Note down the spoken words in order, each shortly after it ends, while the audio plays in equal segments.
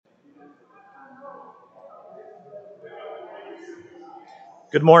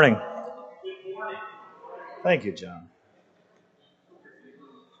Good morning. Thank you, John.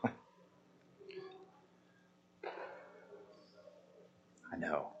 I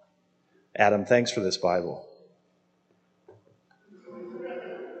know. Adam, thanks for this Bible.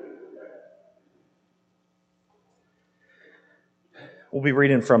 We'll be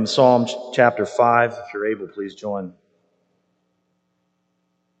reading from Psalm chapter 5. If you're able, please join.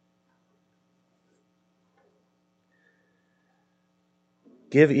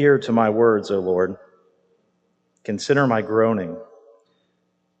 Give ear to my words, O Lord. Consider my groaning.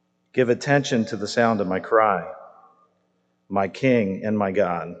 Give attention to the sound of my cry, my King and my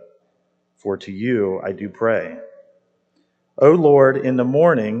God, for to you I do pray. O Lord, in the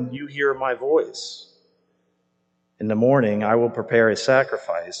morning you hear my voice. In the morning I will prepare a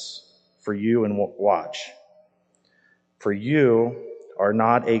sacrifice for you and watch. For you are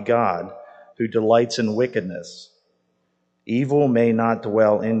not a God who delights in wickedness. Evil may not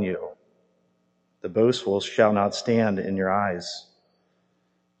dwell in you. The boastful shall not stand in your eyes.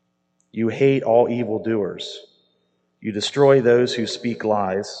 You hate all evildoers. You destroy those who speak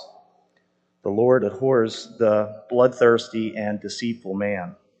lies. The Lord abhors the bloodthirsty and deceitful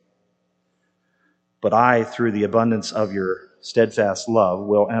man. But I, through the abundance of your steadfast love,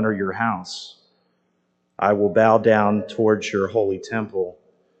 will enter your house. I will bow down towards your holy temple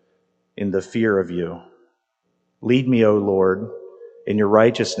in the fear of you. Lead me, O Lord, in your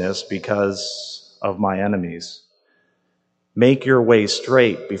righteousness because of my enemies. Make your way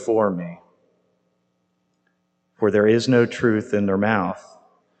straight before me. For there is no truth in their mouth.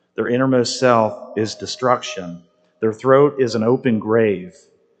 Their innermost self is destruction. Their throat is an open grave.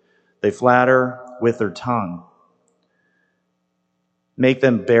 They flatter with their tongue. Make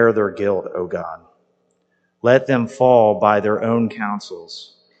them bear their guilt, O God. Let them fall by their own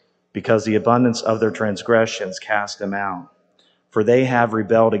counsels, because the abundance of their transgressions cast them out. For they have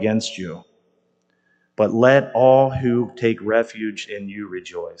rebelled against you. But let all who take refuge in you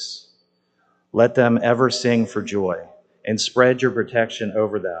rejoice. Let them ever sing for joy, and spread your protection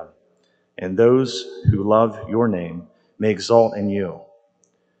over them. And those who love your name may exult in you.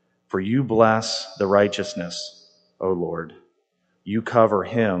 For you bless the righteousness, O Lord. You cover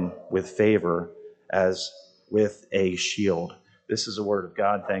him with favor as with a shield. This is the word of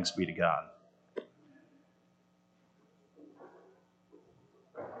God. Thanks be to God.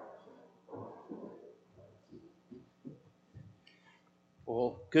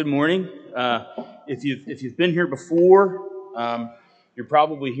 Well, good morning. If you've been here before, you're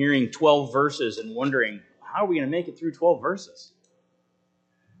probably hearing 12 verses and wondering, how are we going to make it through 12 verses?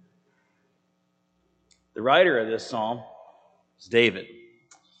 The writer of this psalm is David.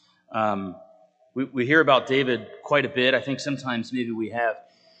 We hear about David quite a bit. I think sometimes maybe we have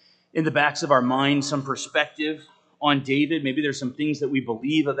in the backs of our minds some perspective on David. Maybe there's some things that we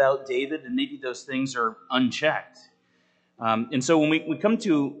believe about David, and maybe those things are unchecked. And so when we come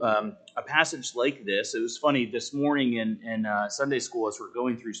to a passage like this, it was funny, this morning in Sunday school as we're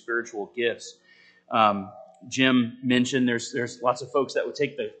going through spiritual gifts, Jim mentioned there's lots of folks that would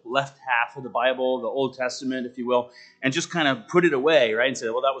take the left half of the Bible, the Old Testament, if you will, and just kind of put it away, right? And say,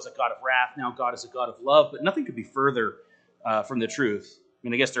 well, that was a God of wrath, now God is a God of love, but nothing could be further from the truth. I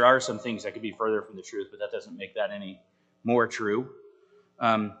mean, I guess there are some things that could be further from the truth, but that doesn't make that any more true.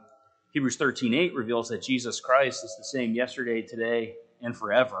 Hebrews 13:8 reveals that Jesus Christ is the same yesterday, today, and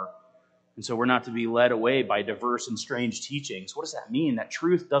forever. And so we're not to be led away by diverse and strange teachings. What does that mean? That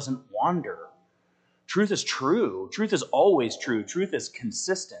truth doesn't wander. Truth is true. Truth is always true. Truth is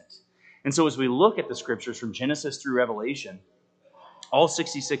consistent. And so as we look at the scriptures from Genesis through Revelation, all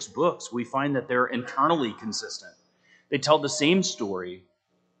 66 books, we find that they're internally consistent. They tell the same story.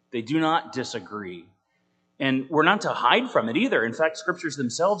 They do not disagree. And we're not to hide from it either. In fact, scriptures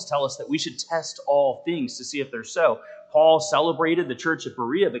themselves tell us that we should test all things to see if they're so. Paul celebrated the church of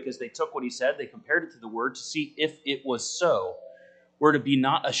Berea because they took what he said, they compared it to the word to see if it was so. We're to be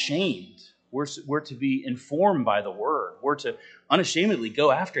not ashamed. We're to be informed by the word. We're to unashamedly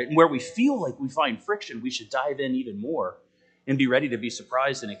go after it. And where we feel like we find friction, we should dive in even more and be ready to be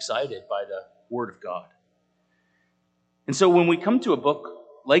surprised and excited by the word of God. And so when we come to a book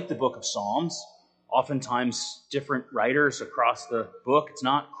like the book of Psalms, oftentimes different writers across the book, it's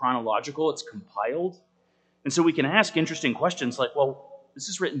not chronological, it's compiled. And so we can ask interesting questions like, well, this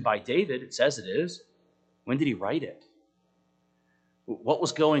is written by David, it says it is. When did he write it? What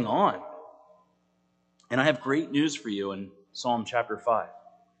was going on? And I have great news for you in Psalm chapter 5.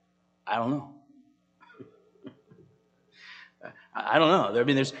 I don't know. I don't know. I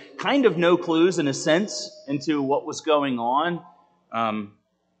mean, there's kind of no clues in a sense into what was going on.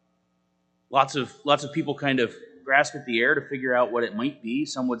 Lots of people kind of grasp at the air to figure out what it might be.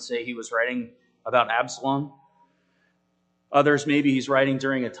 Some would say he was writing about Absalom. Others, maybe he's writing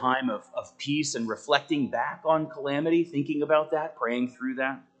during a time of peace and reflecting back on calamity, thinking about that, praying through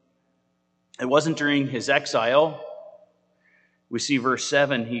that. It wasn't during his exile. We see verse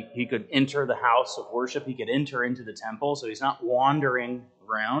 7, he could enter the house of worship. He could enter into the temple, so he's not wandering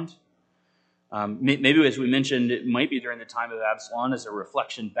around. Maybe, as we mentioned, it might be during the time of Absalom as a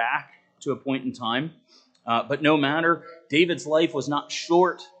reflection back to a point in time. But no matter, David's life was not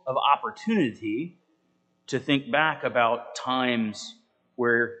short of opportunity to think back about times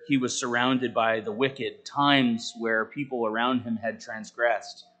where he was surrounded by the wicked, times where people around him had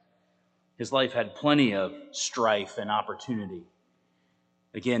transgressed. His life had plenty of strife and opportunity.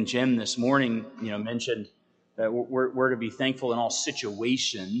 Again, Jim this morning, mentioned that we're to be thankful in all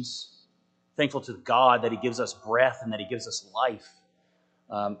situations, thankful to God that he gives us breath and that he gives us life.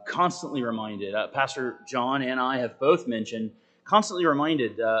 Constantly reminded, Pastor John and I have both mentioned, constantly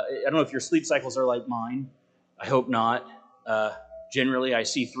reminded, I don't know if your sleep cycles are like mine. I hope not. Generally, I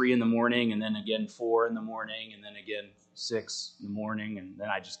see 3 in the morning, and then again 4 in the morning, and then again 6 in the morning, and then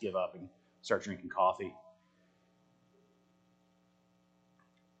I just give up and start drinking coffee.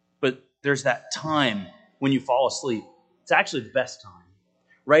 But there's that time when you fall asleep. It's actually the best time.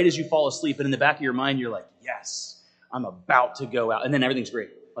 Right as you fall asleep, and in the back of your mind, you're like, yes, I'm about to go out. And then everything's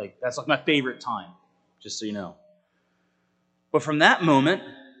great. That's like my favorite time, just so you know. But from that moment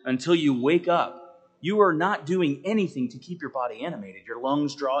until you wake up, you are not doing anything to keep your body animated. Your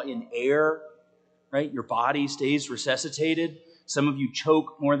lungs draw in air, right? Your body stays resuscitated. Some of you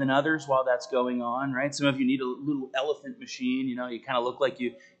choke more than others while that's going on, right? Some of you need a little elephant machine. You kind of look like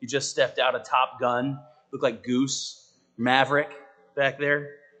you just stepped out of Top Gun. Look like Goose, Maverick back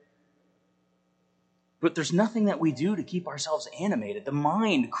there. But there's nothing that we do to keep ourselves animated. The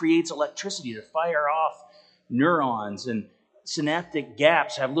mind creates electricity to fire off neurons, and synaptic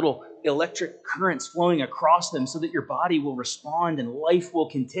gaps have little electric currents flowing across them so that your body will respond and life will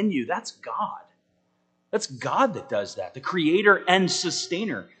continue. That's God. That's God that does that, the creator and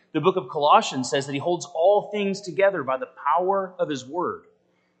sustainer. The book of Colossians says that he holds all things together by the power of his word,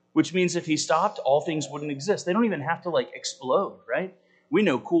 which means if he stopped, all things wouldn't exist. They don't even have to explode, right? We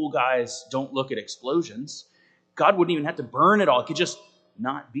know cool guys don't look at explosions. God wouldn't even have to burn it all. It could just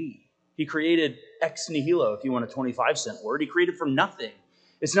not be. He created ex nihilo, if you want a 25-cent word. He created from nothing.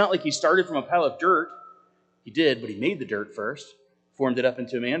 It's not like he started from a pile of dirt. He did, but he made the dirt first, formed it up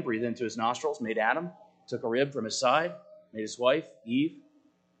into a man, breathed into his nostrils, made Adam, took a rib from his side, made his wife, Eve.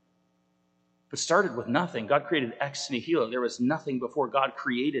 But started with nothing. God created ex nihilo. There was nothing before God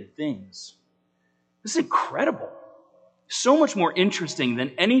created things. This is incredible. So much more interesting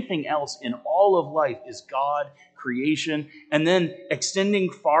than anything else in all of life is God, creation, and then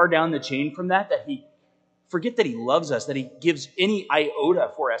extending far down the chain from that he forget that he loves us, that he gives any iota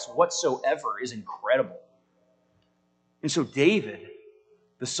for us whatsoever is incredible. And so David,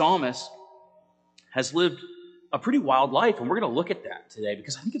 the psalmist, has lived a pretty wild life, and we're going to look at that today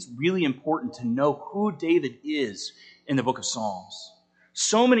because I think it's really important to know who David is in the book of Psalms.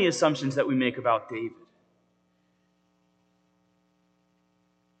 So many assumptions that we make about David.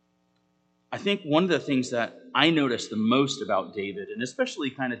 I think one of the things that I noticed the most about David, and especially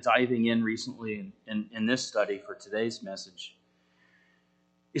kind of diving in recently in this study for today's message,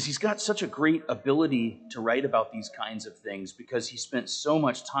 is he's got such a great ability to write about these kinds of things because he spent so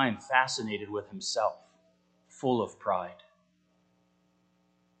much time fascinated with himself, full of pride.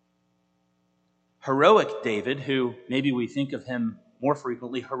 Heroic David, who maybe we think of him more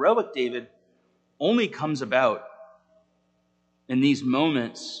frequently, heroic David only comes about in these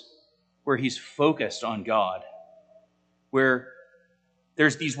moments where he's focused on God, where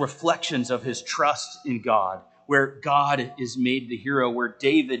there's these reflections of his trust in God, where God is made the hero, where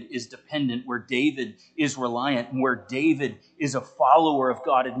David is dependent, where David is reliant, and where David is a follower of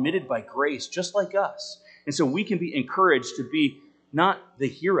God, admitted by grace, just like us. And so we can be encouraged to be not the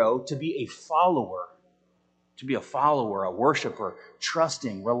hero, to be a follower, a worshiper,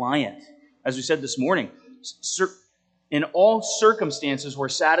 trusting, reliant. As we said this morning, in all circumstances, we're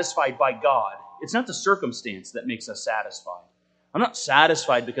satisfied by God. It's not the circumstance that makes us satisfied. I'm not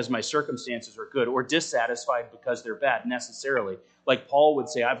satisfied because my circumstances are good or dissatisfied because they're bad necessarily. Like Paul would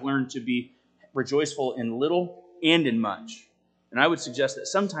say, I've learned to be rejoiceful in little and in much. And I would suggest that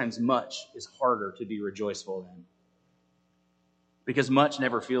sometimes much is harder to be rejoiceful in because much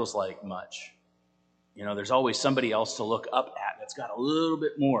never feels like much. There's always somebody else to look up at that's got a little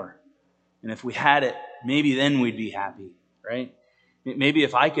bit more. And if we had it, maybe then we'd be happy, right? Maybe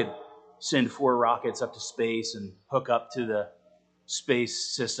if I could send 4 rockets up to space and hook up to the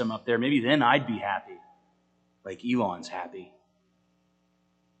space system up there, maybe then I'd be happy. like Elon's happy.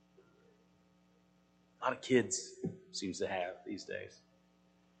 A lot of kids seems to have these days.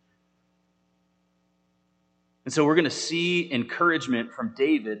 And so we're going to see encouragement from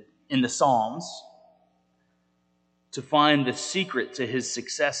David in the Psalms to find the secret to his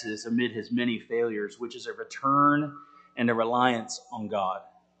successes amid his many failures, which is a return and a reliance on God.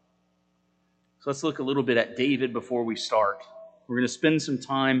 So let's look a little bit at David before we start. We're going to spend some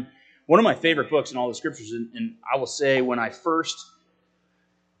time. One of my favorite books in all the scriptures, and I will say when I first,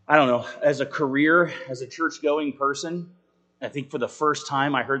 as a career, as a church-going person, I think for the first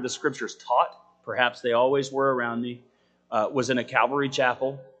time I heard the scriptures taught, perhaps they always were around me, was in a Calvary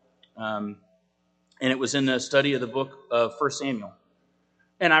chapel. And it was in a study of the book of 1 Samuel.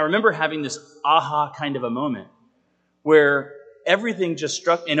 And I remember having this aha kind of a moment where everything just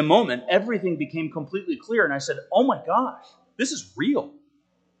struck, in a moment, everything became completely clear. And I said, oh my gosh, this is real.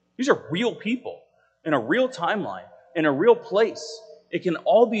 These are real people in a real timeline, in a real place. It can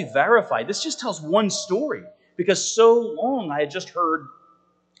all be verified. This just tells one story because so long I had just heard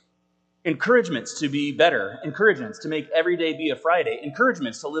encouragements to be better, encouragements to make every day be a Friday,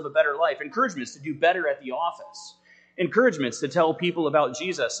 encouragements to live a better life, encouragements to do better at the office, encouragements to tell people about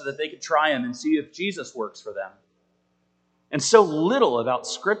Jesus so that they could try him and see if Jesus works for them. And so little about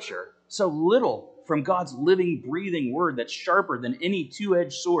Scripture, so little from God's living, breathing word that's sharper than any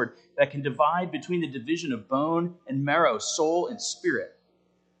two-edged sword that can divide between the division of bone and marrow, soul and spirit.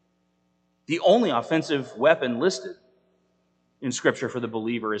 The only offensive weapon listed in Scripture for the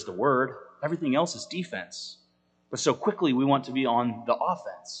believer is the Word. Everything else is defense. But so quickly we want to be on the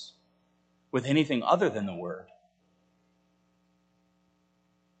offense with anything other than the Word.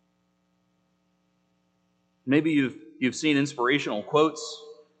 Maybe you've seen inspirational quotes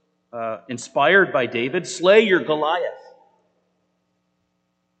inspired by David. Slay your Goliath.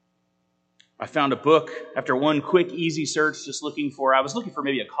 I found a book after one quick, easy search, I was looking for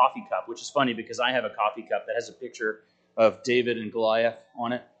maybe a coffee cup, which is funny because I have a coffee cup that has a picture of David and Goliath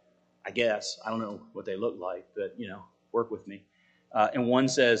on it, I guess. I don't know what they look like, but, work with me. And one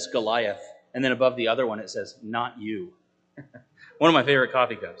says Goliath, and then above the other one it says, not you. One of my favorite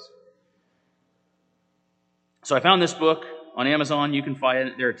coffee cups. So I found this book on Amazon. You can find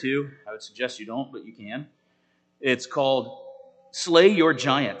it there too. I would suggest you don't, but you can. It's called Slay Your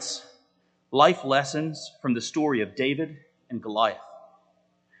Giants, Life Lessons from the Story of David and Goliath.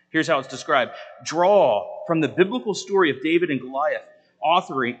 Here's how it's described. Draw from the biblical story of David and Goliath,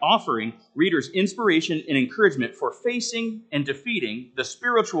 offering readers inspiration and encouragement for facing and defeating the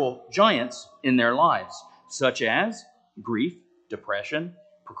spiritual giants in their lives, such as grief, depression,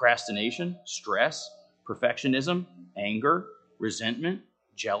 procrastination, stress, perfectionism, anger, resentment,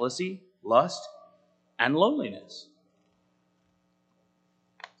 jealousy, lust, and loneliness.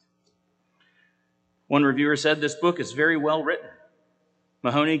 One reviewer said this book is very well written.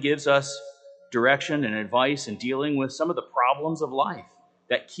 Mahoney gives us direction and advice in dealing with some of the problems of life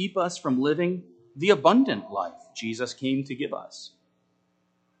that keep us from living the abundant life Jesus came to give us.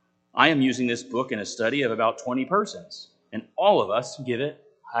 I am using this book in a study of about 20 persons, and all of us give it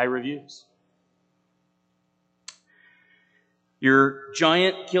high reviews. Your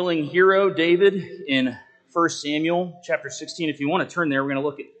giant-killing hero, David, in 1 Samuel chapter 16. If you want to turn there, we're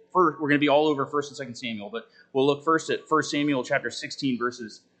going to be all over 1 and 2 Samuel, but we'll look first at 1 Samuel chapter 16,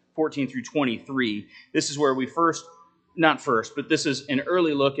 verses 14 through 23. This is where this is an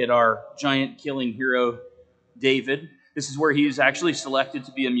early look at our giant-killing hero, David. This is where he is actually selected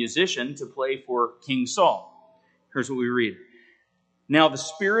to be a musician to play for King Saul. Here's what we read. Now the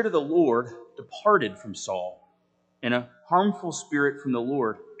Spirit of the Lord departed from Saul, and a harmful spirit from the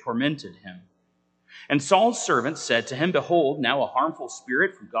Lord tormented him. And Saul's servants said to him, Behold, now a harmful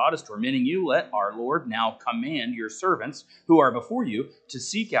spirit from God is tormenting you. Let our Lord now command your servants who are before you to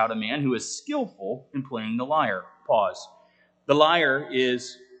seek out a man who is skillful in playing the lyre. Pause. The lyre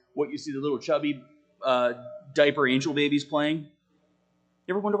is what you see the little chubby diaper angel babies playing.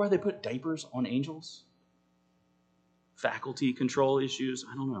 You ever wonder why they put diapers on angels? Faculty control issues?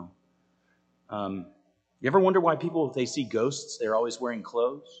 I don't know. You ever wonder why people, if they see ghosts, they're always wearing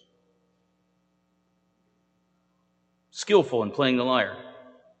clothes? Skillful in playing the lyre.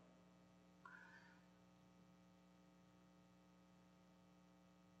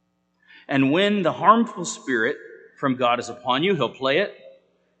 And when the harmful spirit from God is upon you, he'll play it,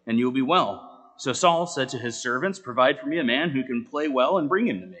 and you'll be well. So Saul said to his servants, Provide for me a man who can play well and bring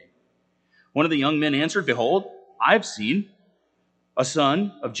him to me. One of the young men answered, Behold, I've seen a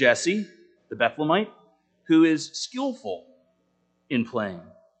son of Jesse, the Bethlehemite, who is skillful in playing,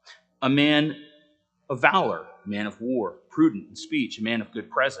 a man of valor, a man of war, prudent in speech, a man of good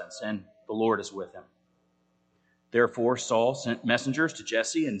presence, and the Lord is with him. Therefore Saul sent messengers to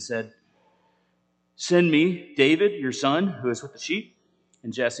Jesse and said, "Send me David, your son, who is with the sheep."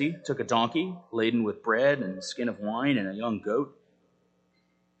 And Jesse took a donkey laden with bread and a skin of wine and a young goat,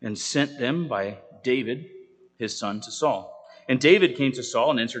 and sent them by David, his son, to Saul. And David came to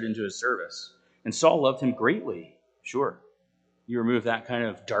Saul and entered into his service. And Saul loved him greatly. Sure. You remove that kind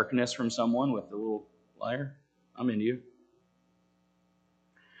of darkness from someone with a little liar? I'm into you.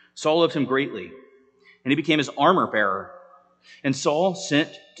 Saul loved him greatly, and he became his armor bearer. And Saul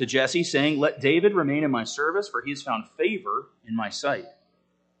sent to Jesse, saying, "Let David remain in my service, for he has found favor in my sight."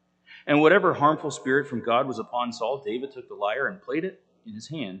 And whatever harmful spirit from God was upon Saul, David took the lyre and played it in his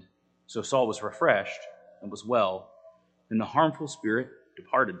hand. So Saul was refreshed and was well, and the harmful spirit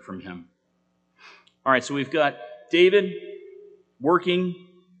departed from him. All right, so we've got David working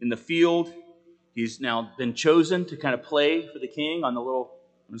in the field. He's now been chosen to kind of play for the king on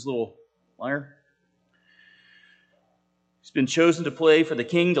his little lyre. He's been chosen to play for the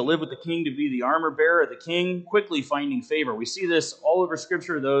king, to live with the king, to be the armor bearer of the king, quickly finding favor. We see this all over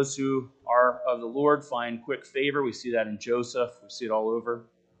Scripture. Those who are of the Lord find quick favor. We see that in Joseph. We see it all over.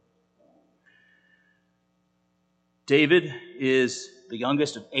 David is the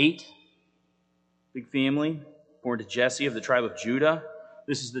youngest of 8. Big family, born to Jesse of the tribe of Judah.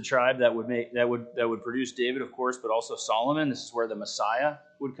 This is the tribe that would produce David, of course, but also Solomon. This is where the Messiah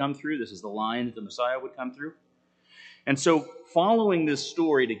would come through. This is the line that the Messiah would come through. And so, following this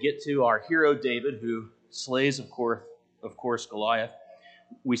story to get to our hero David, who slays, of course, Goliath,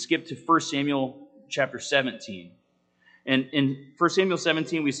 we skip to 1 Samuel chapter 17. And in 1 Samuel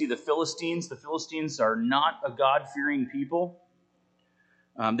 17, we see the Philistines. The Philistines are not a God-fearing people.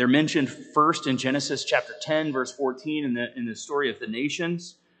 They're mentioned first in Genesis chapter 10, verse 14, in the story of the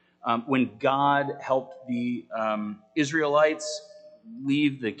nations. When God helped the Israelites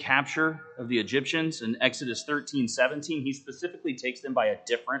leave the capture of the Egyptians in Exodus 13:17, he specifically takes them by a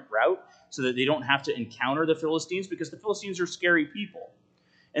different route so that they don't have to encounter the Philistines, because the Philistines are scary people.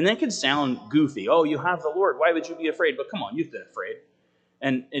 And that can sound goofy. Oh, you have the Lord. Why would you be afraid? But come on, you've been afraid.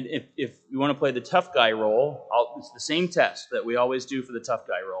 And if you want to play the tough guy role, it's the same test that we always do for the tough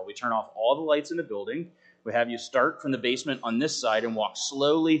guy role. We turn off all the lights in the building. We have you start from the basement on this side and walk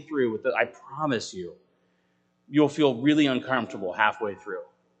slowly through. I promise you, you'll feel really uncomfortable halfway through.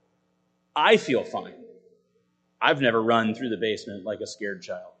 I feel fine. I've never run through the basement like a scared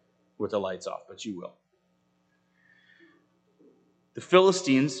child with the lights off, but you will. The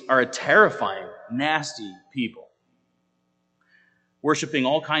Philistines are a terrifying, nasty people, worshiping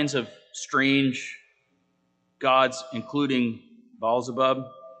all kinds of strange gods, including Baal-zebub,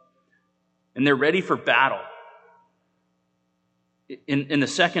 and they're ready for battle. In the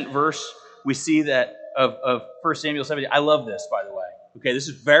second verse, we see that of 1 Samuel 17. I love this, by the way. Okay, this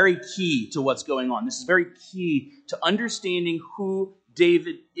is very key to what's going on. This is very key to understanding who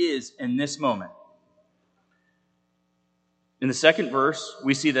David is in this moment. In the second verse,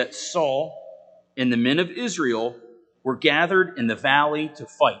 we see that Saul and the men of Israel were gathered in the valley to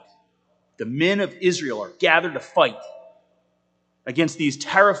fight. The men of Israel are gathered to fight against these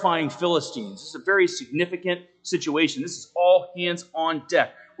terrifying Philistines. This is a very significant situation. This is all hands on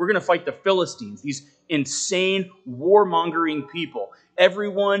deck. We're going to fight the Philistines, these insane, warmongering people.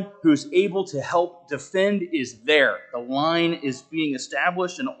 Everyone who's able to help defend is there. The line is being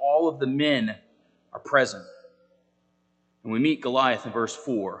established, and all of the men are present. And we meet Goliath in verse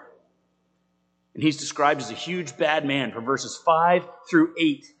 4. And he's described as a huge bad man from verses 5 through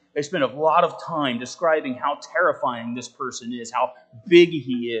 8. They spend a lot of time describing how terrifying this person is, how big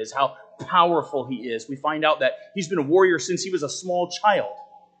he is, how powerful he is. We find out that he's been a warrior since he was a small child.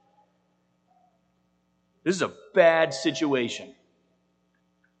 This is a bad situation.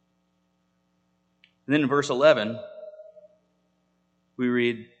 And then in verse 11, we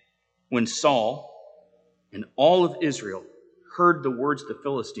read, when Saul and all of Israel heard the words of the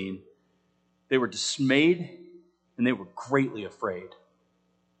Philistine, they were dismayed and they were greatly afraid.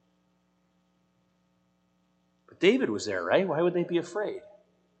 But David was there, right? Why would they be afraid?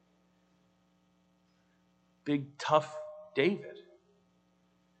 Big, tough David.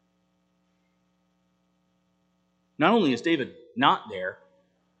 Not only is David not there,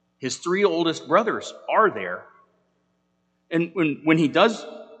 his 3 oldest brothers are there. And when he does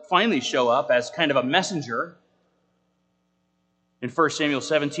finally show up as kind of a messenger in 1 Samuel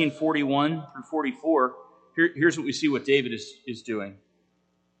 17, 41 through 44, here's what we see what David is doing.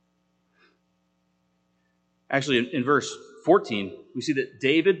 Actually, in verse 14, we see that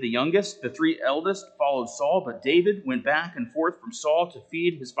David, the youngest, the 3 eldest, followed Saul, but David went back and forth from Saul to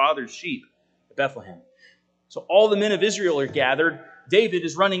feed his father's sheep at Bethlehem. So all the men of Israel are gathered. David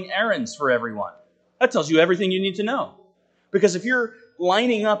is running errands for everyone. That tells you everything you need to know. Because if you're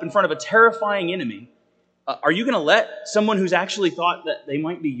lining up in front of a terrifying enemy, are you going to let someone who's actually thought that they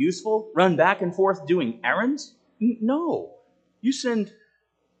might be useful run back and forth doing errands? No. You send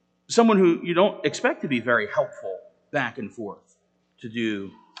someone who you don't expect to be very helpful back and forth to do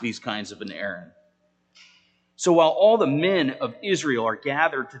these kinds of an errand. So while all the men of Israel are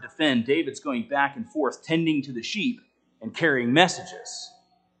gathered to defend, David's going back and forth, tending to the sheep and carrying messages.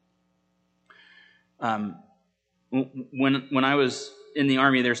 When I was in the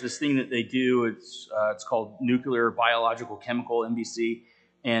Army, there's this thing that they do. It's called nuclear, biological, chemical, NBC.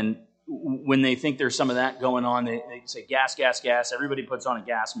 And when they think there's some of that going on, they say gas, gas, gas. Everybody puts on a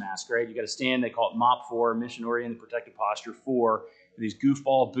gas mask, right? You got to stand. They call it MOP 4, Mission-Oriented Protective Posture 4. These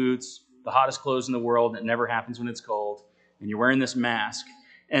goofball boots, the hottest clothes in the world, and it never happens when it's cold. And you're wearing this mask.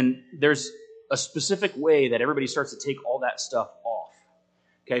 And there's a specific way that everybody starts to take all that stuff off.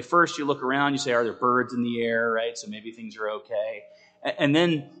 Okay, first you look around, you say, are there birds in the air, right? So maybe things are okay. And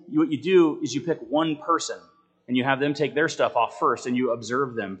then what you do is you pick one person and you have them take their stuff off first and you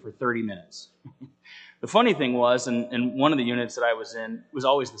observe them for 30 minutes. The funny thing was, and one of the units that I was in was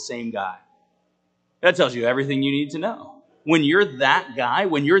always the same guy. That tells you everything you need to know. When you're that guy,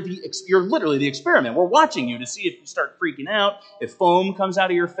 when you're literally the experiment. We're watching you to see if you start freaking out, if foam comes out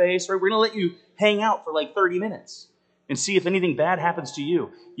of your face, right? We're going to let you hang out for like 30 minutes and see if anything bad happens to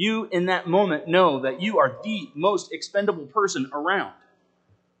you. You, in that moment, know that you are the most expendable person around.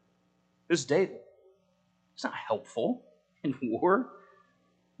 This is David. He's not helpful in war.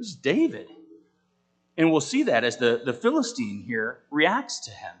 This is David. And we'll see that as the Philistine here reacts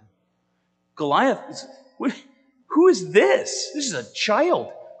to him. Goliath is, who is this? This is a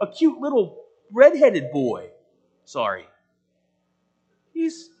child, a cute little redheaded boy. Sorry.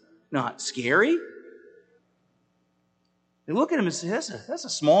 He's not scary. They look at him and say, that's a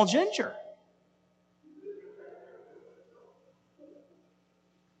small ginger.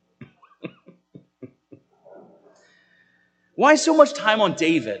 Why so much time on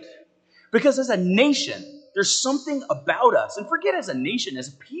David? Because as a nation, there's something about us, and forget as a nation, as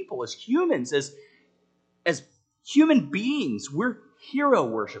a people, as humans, as human beings, we're hero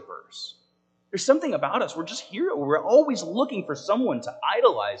worshipers. There's something about us. We're just hero. We're always looking for someone to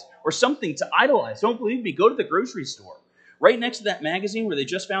idolize or something to idolize. Don't believe me? Go to the grocery store. Right next to that magazine where they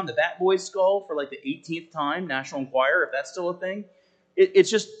just found the Bat Boys skull for like the 18th time, National Enquirer, if that's still a thing.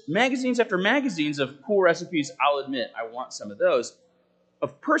 It's just magazines after magazines of cool recipes. I'll admit, I want some of those,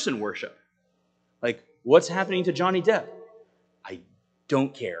 of person worship. Like, what's happening to Johnny Depp? I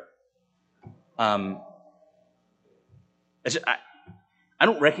don't care. I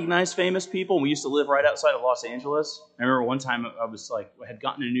don't recognize famous people. We used to live right outside of Los Angeles. I remember one time I had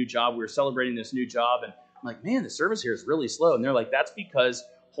gotten a new job. We were celebrating this new job, and I'm like, man, the service here is really slow. And they're like, that's because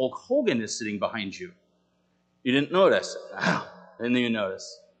Hulk Hogan is sitting behind you. You didn't notice. Wow. I didn't even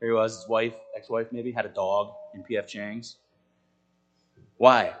notice. Here he was, his wife, ex-wife maybe, had a dog in P.F. Chang's.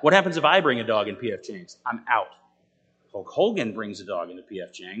 Why? What happens if I bring a dog in P.F. Chang's? I'm out. Hulk Hogan brings a dog into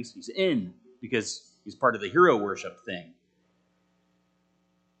P.F. Chang's. He's in because he's part of the hero worship thing.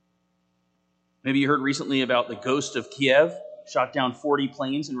 Maybe you heard recently about the ghost of Kiev, shot down 40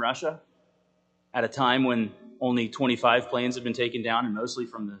 planes in Russia at a time when only 25 planes have been taken down, and mostly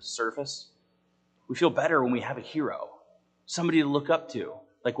from the surface. We feel better when we have a hero, somebody to look up to,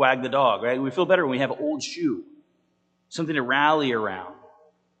 like Wag the dog, right? We feel better when we have an old shoe, something to rally around.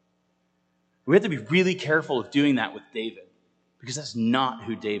 We have to be really careful of doing that with David, because that's not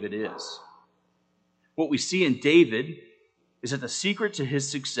who David is. What we see in David is that the secret to his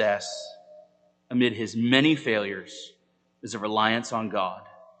success amid his many failures is a reliance on God.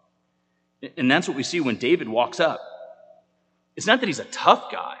 And that's what we see when David walks up. It's not that he's a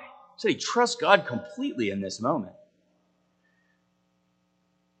tough guy. It's that he trusts God completely in this moment.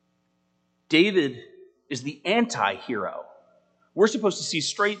 David is the anti-hero. We're supposed to see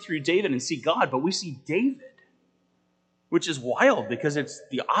straight through David and see God, but we see David, which is wild because it's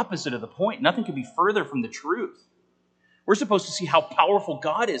the opposite of the point. Nothing could be further from the truth. We're supposed to see how powerful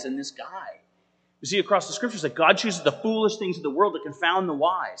God is in this guy. We see across the scriptures that God chooses the foolish things of the world to confound the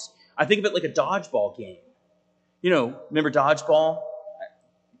wise. I think of it like a dodgeball game. You know, remember dodgeball?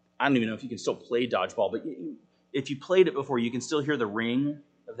 I don't even know if you can still play dodgeball, but if you played it before, you can still hear the ring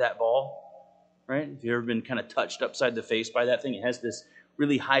of that ball, right? If you've ever been kind of touched upside the face by that thing, it has this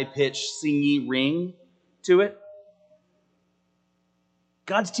really high-pitched, singy ring to it.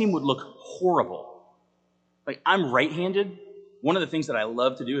 God's team would look horrible. Like, I'm right-handed. One of the things that I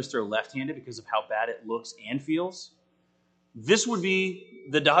love to do is throw left-handed because of how bad it looks and feels. This would be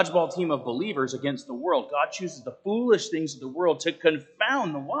the dodgeball team of believers against the world. God chooses the foolish things of the world to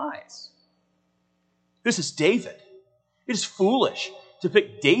confound the wise. This is David. It is foolish to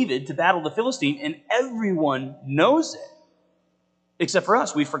pick David to battle the Philistine, and everyone knows it. Except for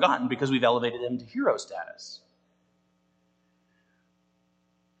us, we've forgotten because we've elevated him to hero status.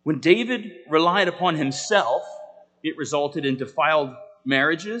 When David relied upon himself, it resulted in defiled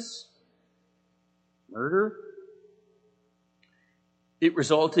marriages, murder. It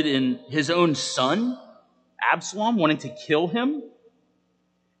resulted in his own son, Absalom, wanting to kill him.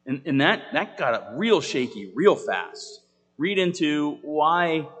 And that got up real shaky real fast. Read into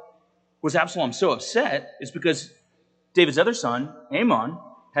why was Absalom so upset. It's because David's other son, Amnon,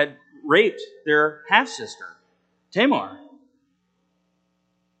 had raped their half-sister, Tamar.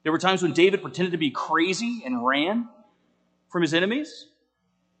 There were times when David pretended to be crazy and ran from his enemies.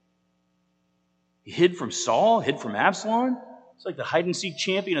 He hid from Saul, hid from Absalom. It's like the hide-and-seek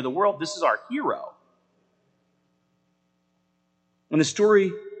champion of the world. This is our hero. In the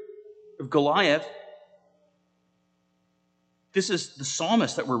story of Goliath, this is the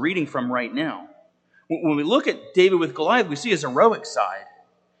psalmist that we're reading from right now. When we look at David with Goliath, we see his heroic side.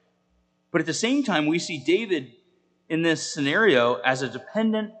 But at the same time, we see David in this scenario as a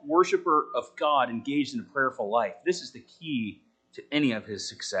dependent worshiper of God engaged in a prayerful life. This is the key to any of his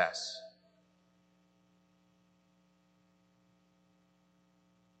success.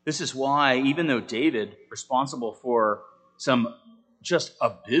 This is why, even though David, responsible for some just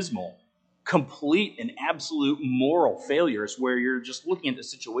abysmal, complete and absolute moral failures where you're just looking at the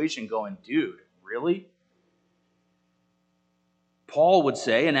situation going, dude, really? Paul would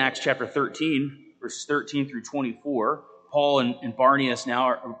say in Acts chapter 13, verses 13 through 24, Paul and Barnabas now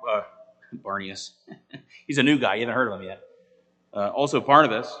are, Barnabas, he's a new guy, you haven't heard of him yet. Also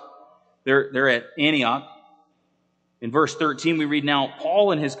Barnabas, they're at Antioch. In verse 13 we read, now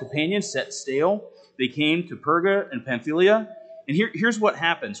Paul and his companions set sail. They came to Perga and Pamphylia. And here's what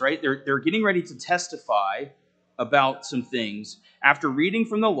happens, right? They're getting ready to testify about some things. After reading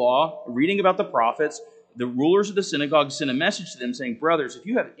from the law, reading about the prophets, the rulers of the synagogue sent a message to them saying, brothers, if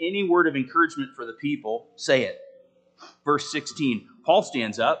you have any word of encouragement for the people, say it. Verse 16, Paul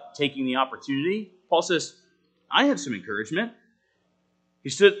stands up, taking the opportunity. Paul says, I have some encouragement. He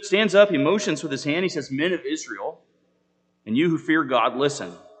stands up, he motions with his hand. He says, men of Israel, and you who fear God,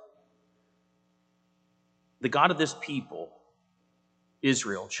 listen. The God of this people,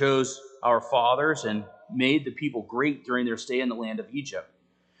 Israel, chose our fathers and made the people great during their stay in the land of Egypt.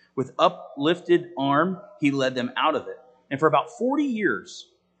 With uplifted arm, he led them out of it. And for about 40 years,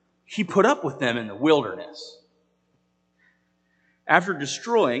 he put up with them in the wilderness. After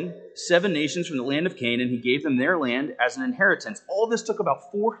destroying 7 nations from the land of Canaan, he gave them their land as an inheritance. All this took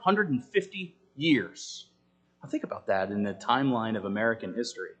about 450 years. Now think about that in the timeline of American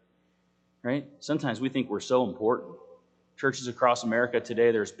history, right? Sometimes we think we're so important. Churches across America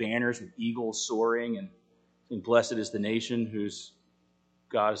today, there's banners with eagles soaring and blessed is the nation whose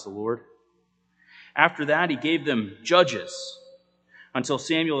God is the Lord. After that, he gave them judges until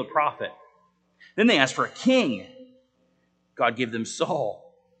Samuel the prophet. Then they asked for a king. God gave them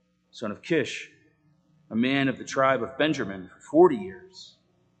Saul, son of Kish, a man of the tribe of Benjamin, for 40 years.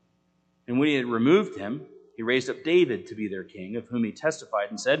 And when he had removed him, he raised up David to be their king, of whom he testified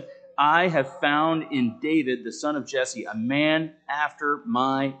and said, I have found in David, the son of Jesse, a man after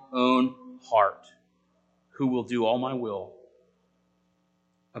my own heart, who will do all my will.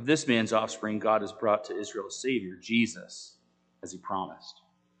 Of this man's offspring, God has brought to Israel a Savior, Jesus, as he promised.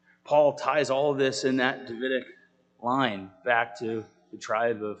 Paul ties all of this in that Davidic line back to the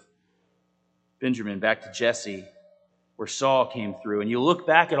tribe of Benjamin, back to Jesse, where Saul came through. And you look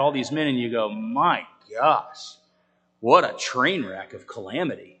back at all these men and you go, my gosh, what a train wreck of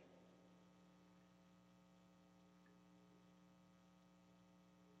calamity.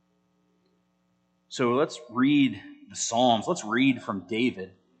 So let's read the Psalms. Let's read from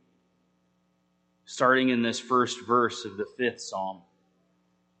David, starting in this first verse of the 5th Psalm.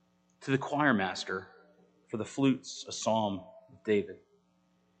 To the choir master, for the flutes, a psalm of David.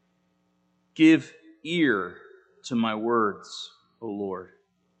 Give ear to my words, O Lord.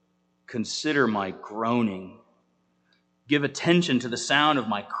 Consider my groaning. Give attention to the sound of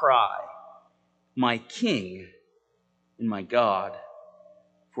my cry, my King and my God,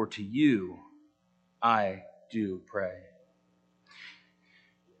 for to you I do pray.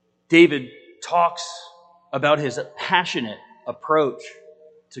 David talks about his passionate approach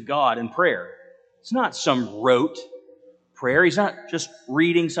to God in prayer. It's not some rote prayer. He's not just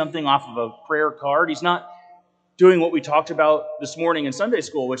reading something off of a prayer card. He's not doing what we talked about this morning in Sunday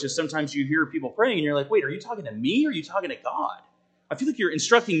school, which is sometimes you hear people praying and you're like, wait, are you talking to me or are you talking to God? I feel like you're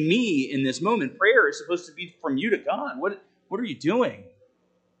instructing me in this moment. Prayer is supposed to be from you to God. What are you doing?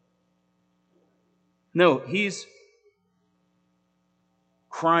 No, he's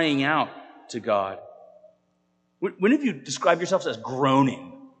crying out to God. When have you described yourselves as groaning?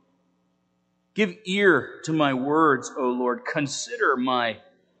 Give ear to my words, O Lord. Consider my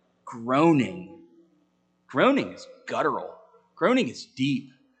groaning. Groaning is guttural. Groaning is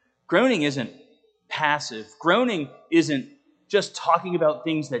deep. Groaning isn't passive. Groaning isn't just talking about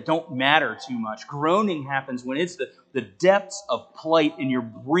things that don't matter too much. Groaning happens when it's the depths of plight and you're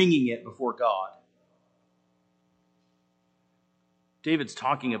bringing it before God. David's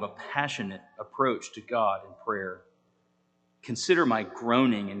talking of a passionate approach to God in prayer. Consider my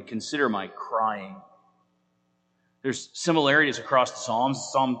groaning and consider my crying. There's similarities across the Psalms.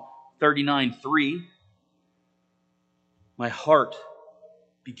 Psalm 39:3. My heart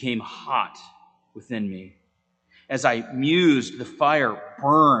became hot within me. As I mused, the fire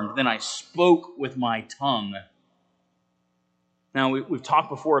burned. Then I spoke with my tongue. Now, we've talked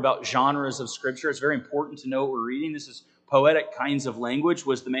before about genres of Scripture. It's very important to know what we're reading. This is poetic kinds of language.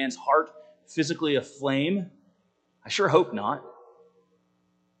 Was the man's heart physically aflame? I sure hope not.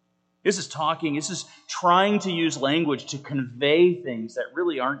 This is trying to use language to convey things that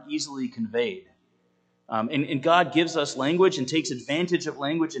really aren't easily conveyed. And God gives us language and takes advantage of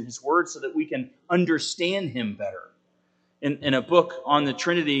language in His Word so that we can understand Him better. In a book on the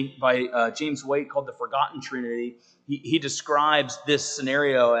Trinity by James White called The Forgotten Trinity, he describes this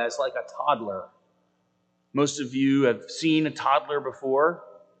scenario as like a toddler. Most of you have seen a toddler before.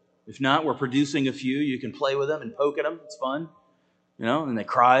 If not, we're producing a few. You can play with them and poke at them. It's fun. And they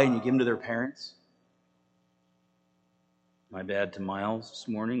cry and you give them to their parents. My dad to Miles this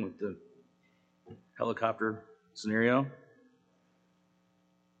morning with the helicopter scenario.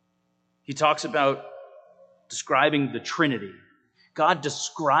 He talks about describing the Trinity. God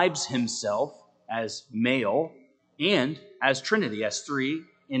describes Himself as male and as Trinity, as three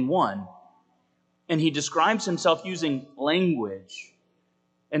in one. And He describes Himself using language.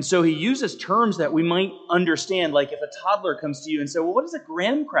 And so He uses terms that we might understand, like if a toddler comes to you and says, well, what is a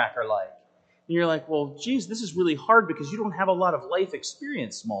graham cracker like? And you're like, well, geez, this is really hard because you don't have a lot of life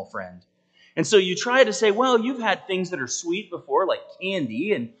experience, small friend. And so you try to say, well, you've had things that are sweet before, like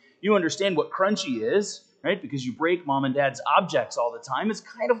candy, and you understand what crunchy is, right? Because you break mom and dad's objects all the time. It's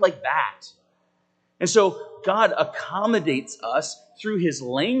kind of like that. And so God accommodates us through His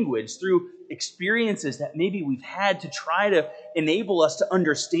language, through experiences that maybe we've had to try to enable us to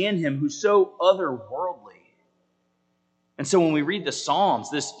understand Him who's so otherworldly. And so when we read the Psalms,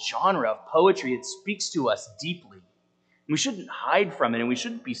 this genre of poetry, it speaks to us deeply. We shouldn't hide from it, and we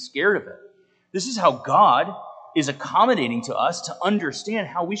shouldn't be scared of it. This is how God is accommodating to us to understand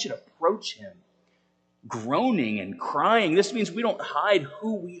how we should approach Him. Groaning and crying, this means we don't hide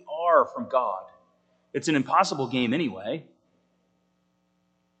who we are from God. It's an impossible game anyway.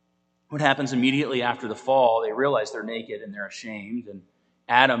 What happens immediately after the fall? They realize they're naked and they're ashamed, and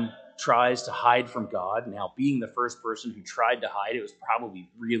Adam tries to hide from God. Now, being the first person who tried to hide, it was probably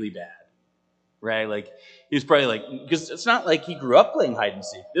really bad. Right? Like, he was probably like, because it's not like he grew up playing hide and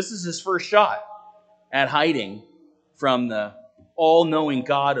seek. This is his first shot at hiding from the all-knowing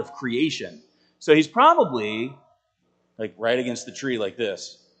God of creation. So he's probably like right against the tree like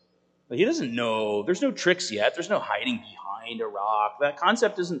this. But he doesn't know. There's no tricks yet. There's no hiding behind a rock. That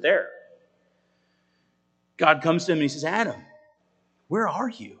concept isn't there. God comes to him and He says, Adam, where are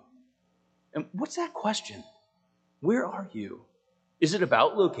you? And what's that question? Where are you? Is it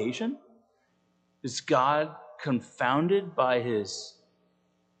about location? Is God confounded by His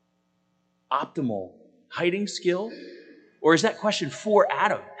optimal hiding skill? Or is that question for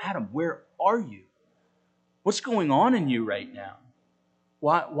Adam? Adam, where are you? What's going on in you right now?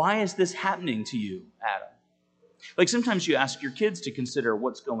 Why is this happening to you, Adam? Like sometimes you ask your kids to consider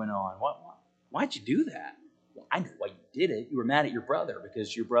what's going on. Why'd you do that? Well, I know why you did it. You were mad at your brother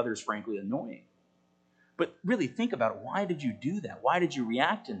because your brother's frankly annoying. But really think about it. Why did you do that? Why did you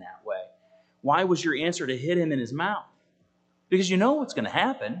react in that way? Why was your answer to hit him in his mouth? Because you know what's going to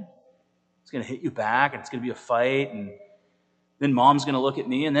happen. It's going to hit you back, and it's going to be a fight, and then mom's going to look at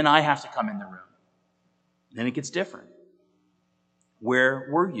me, and then I have to come in the room. Then it gets different. Where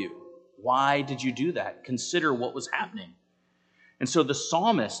were you? Why did you do that? Consider what was happening. And so the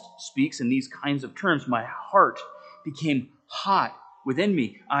psalmist speaks in these kinds of terms. My heart became hot within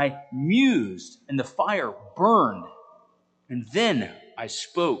me. I mused, and the fire burned. And then I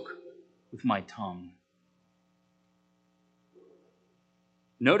spoke with my tongue.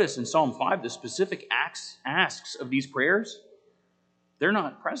 Notice in Psalm 5, the specific asks of these prayers, they're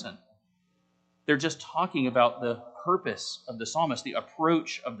not present. They're just talking about the purpose of the psalmist, the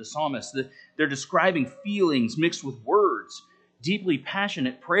approach of the psalmist. They're describing feelings mixed with words. deeply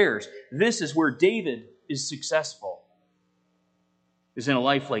passionate prayers. This is where David is successful. Is in a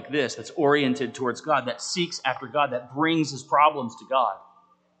life like this that's oriented towards God, that seeks after God, that brings his problems to God.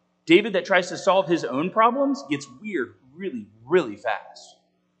 David that tries to solve his own problems gets weird really, really fast.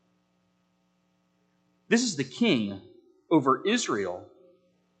 This is the king over Israel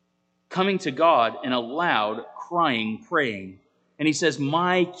coming to God in a loud, crying, praying. And he says,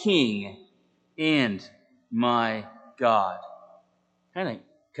 "My king and my God." Kind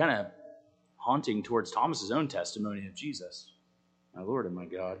of haunting towards Thomas's own testimony of Jesus. My Lord and my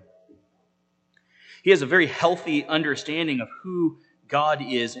God. He has a very healthy understanding of who God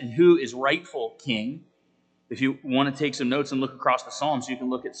is and who is rightful king. If you want to take some notes and look across the Psalms, you can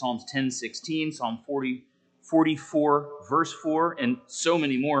look at Psalms 10:16, Psalm 44, verse 4, and so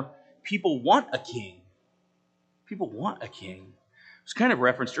many more. People want a king. People want a king. It was kind of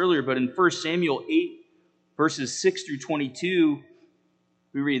referenced earlier, but in 1 Samuel 8, verses 6 through 22,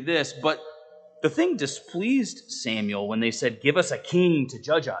 we read this, "But the thing displeased Samuel when they said, 'Give us a king to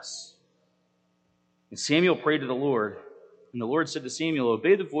judge us.' And Samuel prayed to the Lord, and the Lord said to Samuel,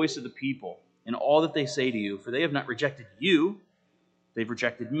 'Obey the voice of the people in all that they say to you, for they have not rejected you, they've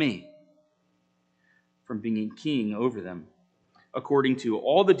rejected me from being king over them, according to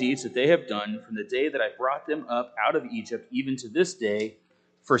all the deeds that they have done from the day that I brought them up out of Egypt, even to this day,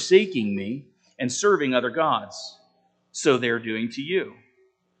 forsaking me and serving other gods. So they are doing to you.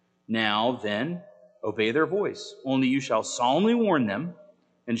 Now then, obey their voice. Only you shall solemnly warn them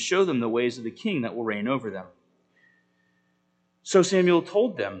and show them the ways of the king that will reign over them.' So Samuel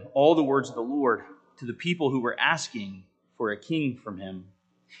told them all the words of the Lord to the people who were asking for a king from him.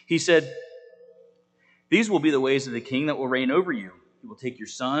 He said, 'These will be the ways of the king that will reign over you. He will take your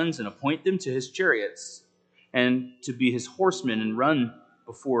sons and appoint them to his chariots and to be his horsemen and run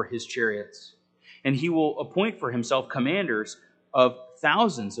before his chariots. And he will appoint for himself commanders of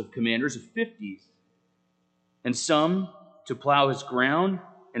thousands, of commanders of 50s, and some to plow his ground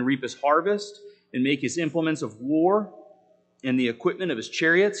and reap his harvest and make his implements of war and the equipment of his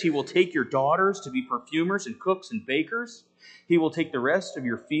chariots. He will take your daughters to be perfumers and cooks and bakers. He will take the rest of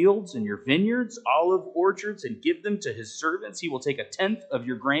your fields and your vineyards, olive orchards, and give them to his servants. He will take a tenth of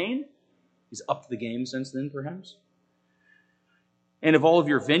your grain.'" He's upped the game since then, perhaps. "And of all of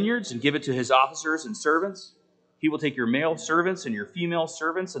your vineyards, and give it to his officers and servants. He will take your male servants and your female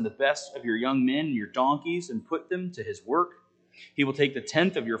servants and the best of your young men and your donkeys and put them to his work. He will take the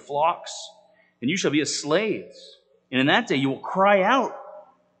tenth of your flocks, and you shall be his slaves. And in that day you will cry out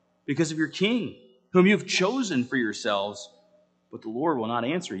because of your king, whom you have chosen for yourselves, but the Lord will not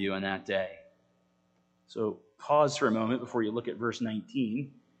answer you in that day." So pause for a moment before you look at verse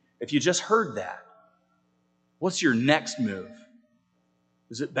 19. If you just heard that, what's your next move?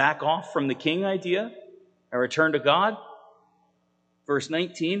 Is it back off from the king idea? A return to God? Verse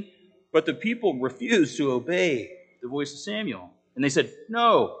 19, "But the people refused to obey the voice of Samuel. And they said,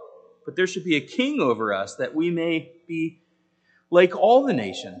 'No, but there should be a king over us, that we may be like all the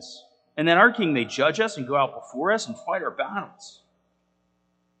nations, and that our king may judge us and go out before us and fight our battles.'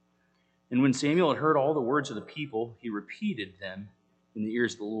 And when Samuel had heard all the words of the people, he repeated them in the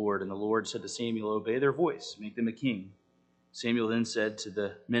ears of the Lord. And the Lord said to Samuel, 'Obey their voice, make them a king.' Samuel then said to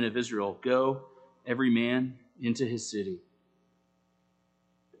the men of Israel, 'Go, every man into his city.'"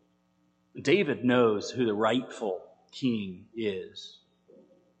 David knows who the rightful king is.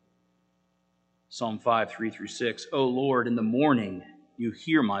 Psalm 5, 3 through 6. "O Lord, in the morning you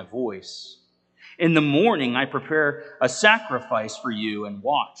hear my voice. In the morning I prepare a sacrifice for you and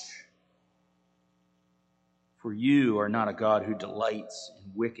watch. For you are not a God who delights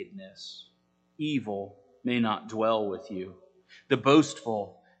in wickedness. Evil may not dwell with you. The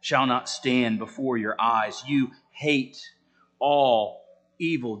boastful shall not stand before your eyes. You hate all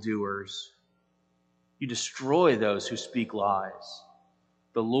evildoers. You destroy those who speak lies.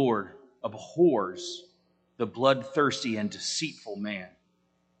 The Lord abhors the bloodthirsty and deceitful man."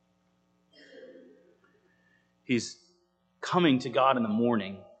 He's coming to God in the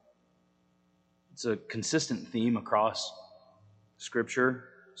morning. It's a consistent theme across Scripture,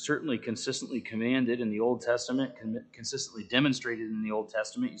 certainly consistently commanded in the Old Testament, consistently demonstrated in the Old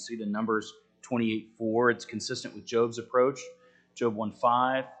Testament. You see it in Numbers 28:4. It's consistent with Job's approach. Job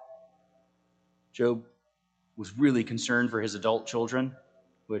 1:5. Job was really concerned for his adult children,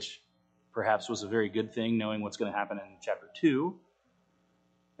 which perhaps was a very good thing, knowing what's going to happen in chapter 2.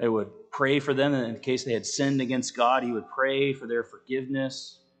 They would pray for them in case they had sinned against God. He would pray for their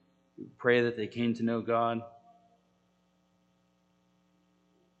forgiveness. He would pray that they came to know God.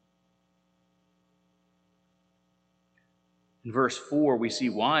 In verse 4, we see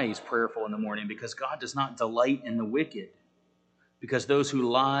why he's prayerful in the morning, because God does not delight in the wicked. because those who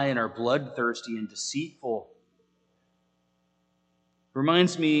lie and are bloodthirsty and deceitful.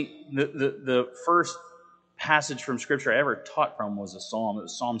 Reminds me, the first passage from Scripture I ever taught from was a psalm. It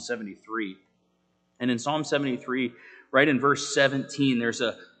was Psalm 73. And in Psalm 73, right in verse 17, there's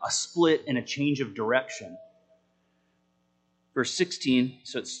a split and a change of direction. Verse 16,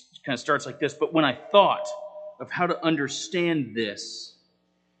 so it kind of starts like this. But when I thought of how to understand this,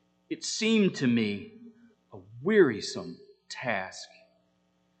 it seemed to me a wearisome task.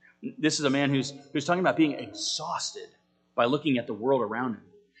 This is a man who's talking about being exhausted by looking at the world around him.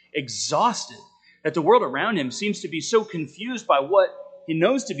 Exhausted that the world around him seems to be so confused by what he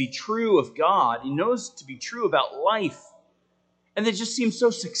knows to be true of God. He knows to be true about life. And they just seem so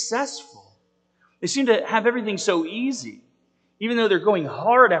successful. They seem to have everything so easy. Even though they're going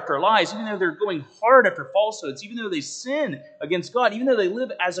hard after lies, even though they're going hard after falsehoods, even though they sin against God, even though they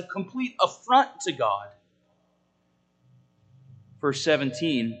live as a complete affront to God. Verse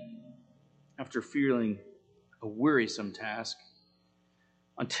 17, after feeling a wearisome task,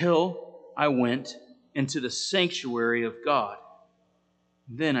 until I went into the sanctuary of God.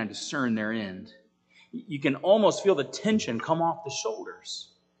 Then I discerned their end. You can almost feel the tension come off the shoulders.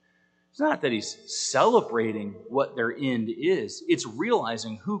 It's not that he's celebrating what their end is. It's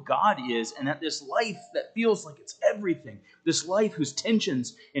realizing who God is and that this life that feels like it's everything, this life whose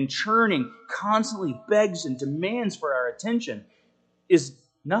tensions and churning constantly begs and demands for our attention is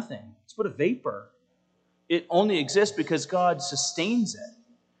nothing. It's but a vapor. It only exists because God sustains it.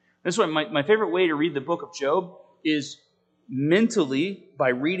 That's why my favorite way to read the book of Job is mentally by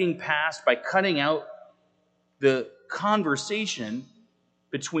reading past, by cutting out the conversation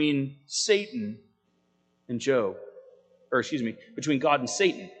between Satan and Job. Between God and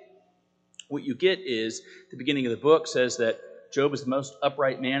Satan. What you get is, the beginning of the book says that Job is the most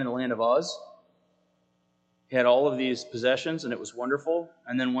upright man in the land of Uz. He had all of these possessions, and it was wonderful.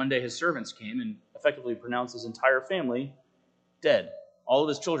 And then one day his servants came and effectively pronounced his entire family dead. All of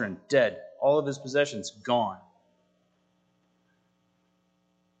his children dead. All of his possessions gone.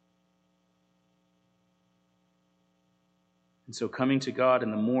 And so coming to God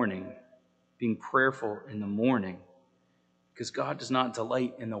in the morning, being prayerful in the morning, because God does not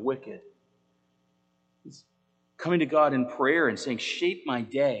delight in the wicked. He's coming to God in prayer and saying, shape my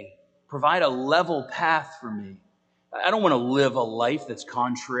day. Provide a level path for me. I don't want to live a life that's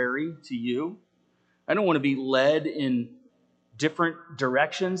contrary to you. I don't want to be led in different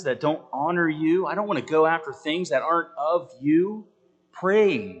directions that don't honor you. I don't want to go after things that aren't of you.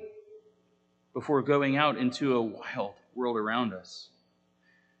 Praying before going out into a wild world around us.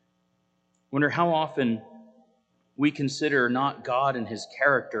 Wonder how often we consider not God and his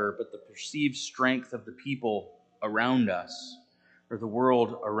character, but the perceived strength of the people around us or the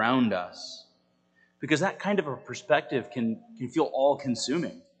world around us. Because that kind of a perspective can feel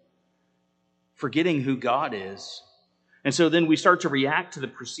all-consuming, forgetting who God is. And so then we start to react to the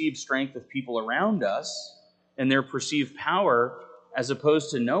perceived strength of people around us and their perceived power, as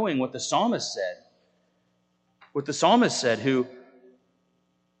opposed to knowing what the psalmist said. What the psalmist said, who,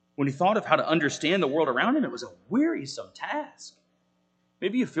 when he thought of how to understand the world around him, it was a wearisome task.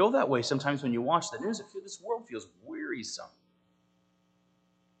 Maybe you feel that way sometimes when you watch the news. This world feels wearisome.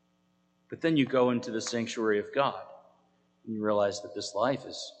 But then you go into the sanctuary of God and you realize that this life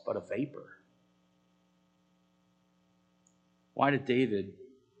is but a vapor. Why did David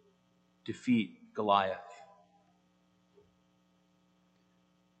defeat Goliath?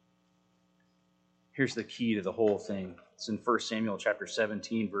 Here's the key to the whole thing. It's in 1 Samuel chapter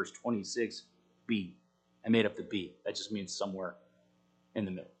 17, verse 26b. I made up the B. That just means somewhere in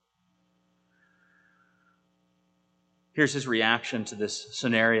the middle. Here's his reaction to this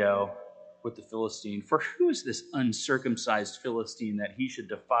scenario with the Philistine. For who is this uncircumcised Philistine that he should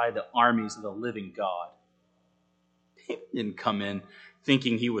defy the armies of the living God? He didn't come in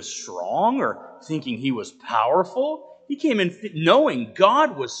thinking he was strong or thinking he was powerful. He came in knowing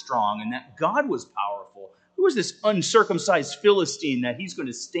God was strong and that God was powerful. Who is this uncircumcised Philistine that he's going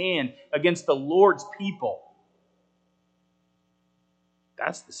to stand against the Lord's people?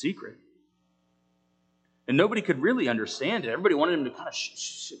 That's the secret. And nobody could really understand it. Everybody wanted him to kind of,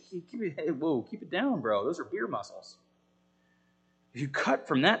 keep it down, bro. Those are beer muscles. If you cut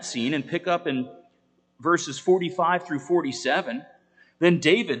from that scene and pick up in verses 45 through 47, then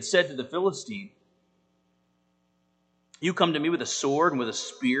David said to the Philistine, you come to me with a sword and with a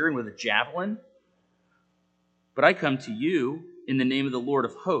spear and with a javelin, but I come to you in the name of the Lord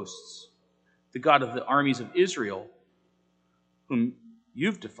of hosts, the God of the armies of Israel, whom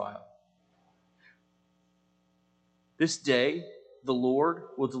you've defiled. This day the Lord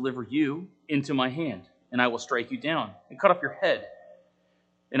will deliver you into my hand, and I will strike you down and cut off your head.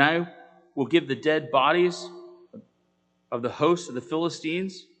 And I will give the dead bodies of the host of the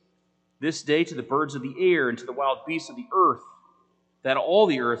Philistines this day to the birds of the air and to the wild beasts of the earth, that all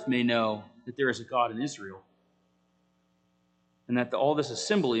the earth may know that there is a God in Israel, and that all this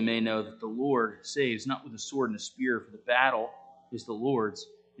assembly may know that the Lord saves, not with a sword and a spear, for the battle is the Lord's,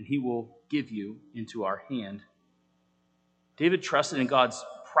 and he will give you into our hand. David trusted in God's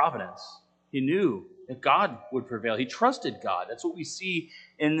providence. He knew that God would prevail. He trusted God. That's what we see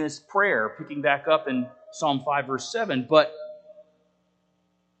in this prayer, picking back up in Psalm 5, verse 7. But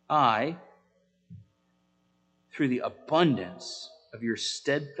I, through the abundance of your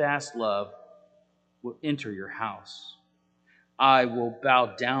steadfast love, will enter your house. I will bow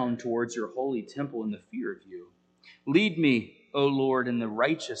down towards your holy temple in the fear of you. Lead me, O Lord, in the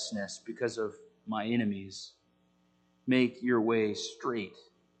righteousness because of my enemies. Make your way straight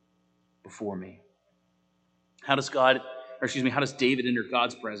before me. How does David enter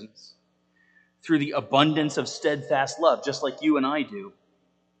God's presence? Through the abundance of steadfast love, just like you and I do.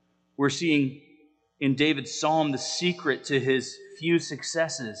 We're seeing in David's psalm the secret to his few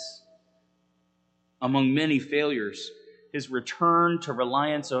successes among many failures, his return to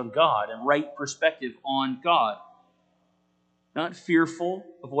reliance on God and right perspective on God. Not fearful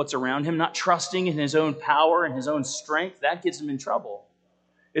of what's around him, not trusting in his own power and his own strength. That gets him in trouble.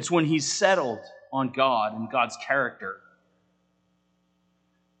 It's when he's settled on God and God's character.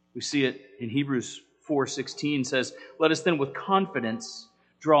 We see it in Hebrews 4:16 says, "Let us then with confidence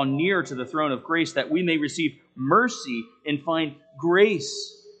draw near to the throne of grace, that we may receive mercy and find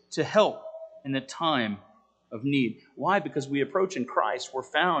grace to help in the time of need." Why? Because we approach in Christ. We're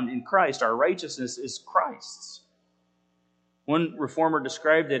found in Christ. Our righteousness is Christ's. One reformer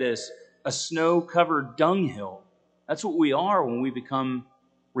described it as a snow-covered dunghill. That's what we are when we become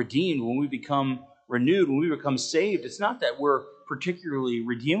redeemed, when we become renewed, when we become saved. It's not that we're particularly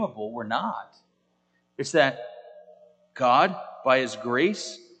redeemable. We're not. It's that God, by his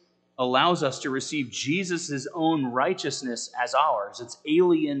grace, allows us to receive Jesus' own righteousness as ours. It's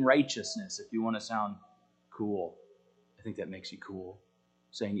alien righteousness, if you want to sound cool. I think that makes you cool,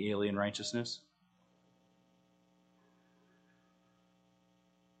 saying alien righteousness.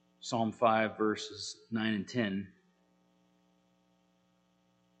 Psalm 5, verses 9 and 10.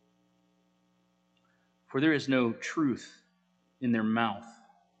 "For there is no truth in their mouth.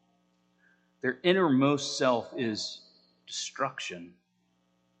 Their innermost self is destruction.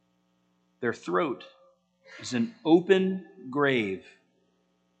 Their throat is an open grave.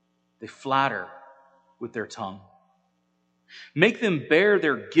 They flatter with their tongue. Make them bear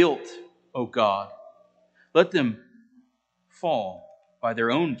their guilt, O God. Let them fall by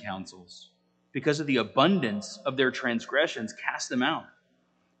their own counsels. Because of the abundance of their transgressions, cast them out,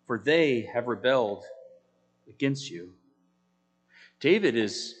 for they have rebelled against you." David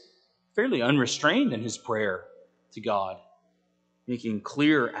is fairly unrestrained in his prayer to God, making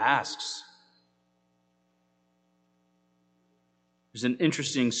clear asks. There's an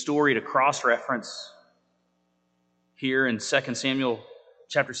interesting story to cross-reference here in 2 Samuel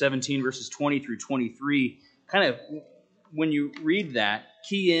chapter 17, verses 20 through 23. Kind of, when you read that,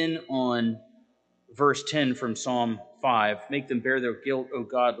 key in on verse 10 from Psalm 5. "Make them bear their guilt, O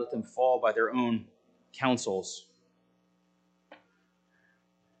God, let them fall by their own counsels."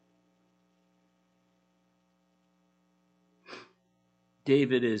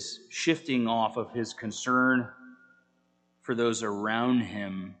 David is shifting off of his concern for those around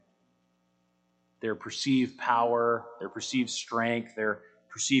him, their perceived power, their perceived strength, their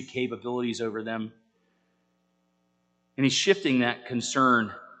perceived capabilities over them. And he's shifting that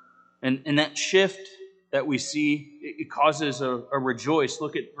concern. And that shift that we see, it causes a rejoice.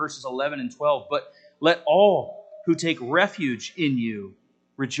 Look at verses 11 and 12. "But let all who take refuge in you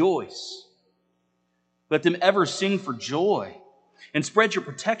rejoice. Let them ever sing for joy, and spread your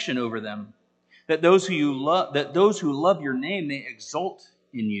protection over them, that those who love your name may exult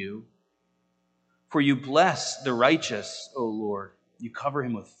in you. For you bless the righteous, O Lord. You cover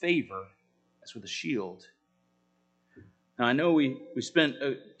him with favor as with a shield." Now, I know we spent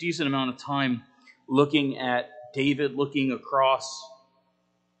a decent amount of time looking at David, looking across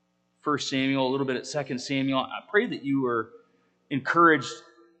 1 Samuel, a little bit at 2 Samuel. I pray that you were encouraged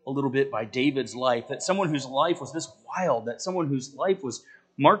a little bit by David's life, that someone whose life was this wild, that someone whose life was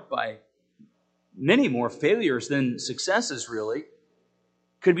marked by many more failures than successes, really,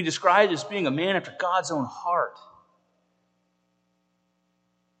 could be described as being a man after God's own heart.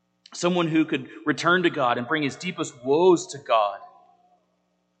 Someone who could return to God and bring his deepest woes to God.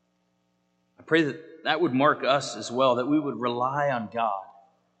 I pray that that would mark us as well, that we would rely on God.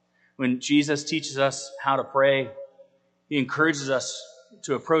 When Jesus teaches us how to pray, he encourages us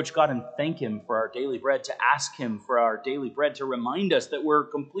to approach God and thank him for our daily bread, to ask him for our daily bread, to remind us that we're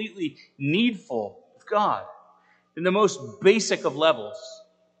completely needful of God in the most basic of levels.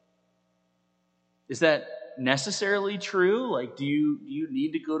 Is that necessarily true? Like, do you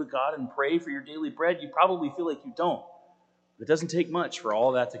need to go to God and pray for your daily bread? You probably feel like you don't. But it doesn't take much for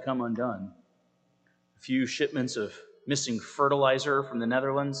all that to come undone. A few shipments of missing fertilizer from the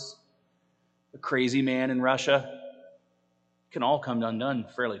Netherlands, a crazy man in Russia, can all come undone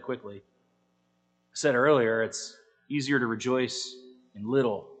fairly quickly. I said earlier, it's easier to rejoice in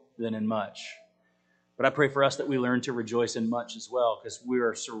little than in much. But I pray for us that we learn to rejoice in much as well, because we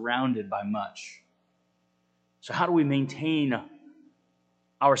are surrounded by much. So how do we maintain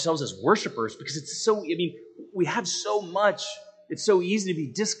ourselves as worshipers? Because it's so, we have so much. It's so easy to be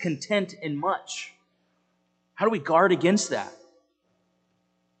discontent in much. How do we guard against that?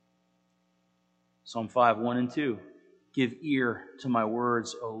 Psalm 5, 1 and 2. Give ear to my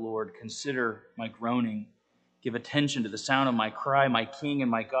words, O Lord. Consider my groaning. Give attention to the sound of my cry, my King and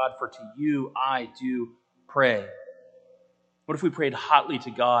my God, for to you I do pray. What if we prayed hotly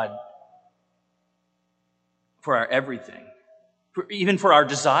to God for our everything, even for our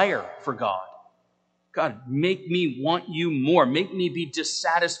desire for God? God, make me want you more. Make me be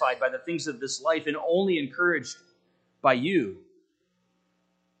dissatisfied by the things of this life and only encouraged by you.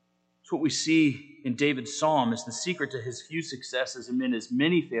 It's what we see in David's psalm is the secret to his few successes and in his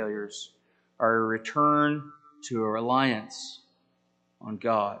many failures are a return to a reliance on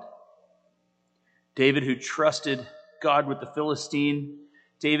God. David, who trusted God with the Philistine,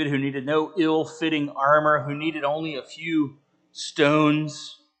 David, who needed no ill-fitting armor, who needed only a few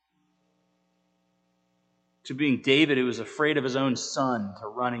stones, to being David, who was afraid of his own son, to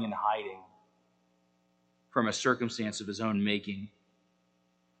running and hiding from a circumstance of his own making.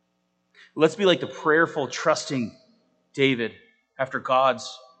 Let's be like the prayerful, trusting David after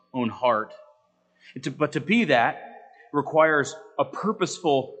God's own heart. But to be that requires a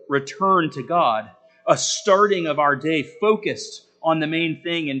purposeful return to God, a starting of our day focused on the main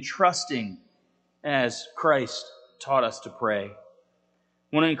thing and trusting as Christ taught us to pray.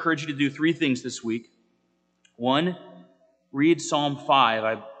 I want to encourage you to do 3 things this week. 1, read Psalm 5.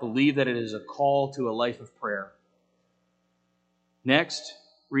 I believe that it is a call to a life of prayer. Next,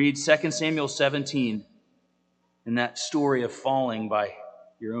 read 2 Samuel 17 and that story of falling by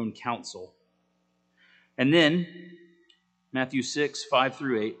your own counsel. And then, Matthew 6, 5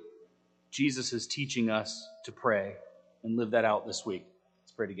 through 8, Jesus is teaching us to pray and live that out this week.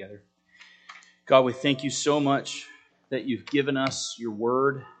 Let's pray together. God, we thank you so much that you've given us your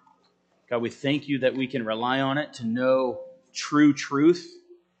word. God, we thank you that we can rely on it to know true truth.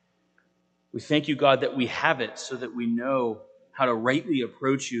 We thank you, God, that we have it so that we know how to rightly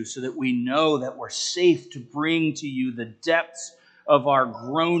approach you, so that we know that we're safe to bring to you the depths of our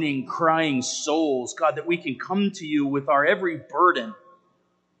groaning, crying souls. God, that we can come to you with our every burden.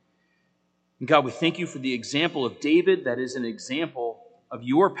 And God, we thank you for the example of David that is an example of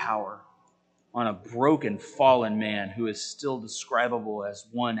your power on a broken, fallen man who is still describable as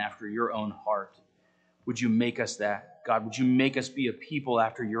one after your own heart. Would you make us that? God, would you make us be a people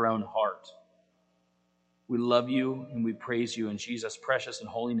after your own heart? We love you and we praise you in Jesus' precious and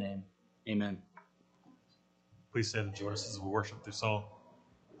holy name. Amen. Please stand and join us as we worship through song.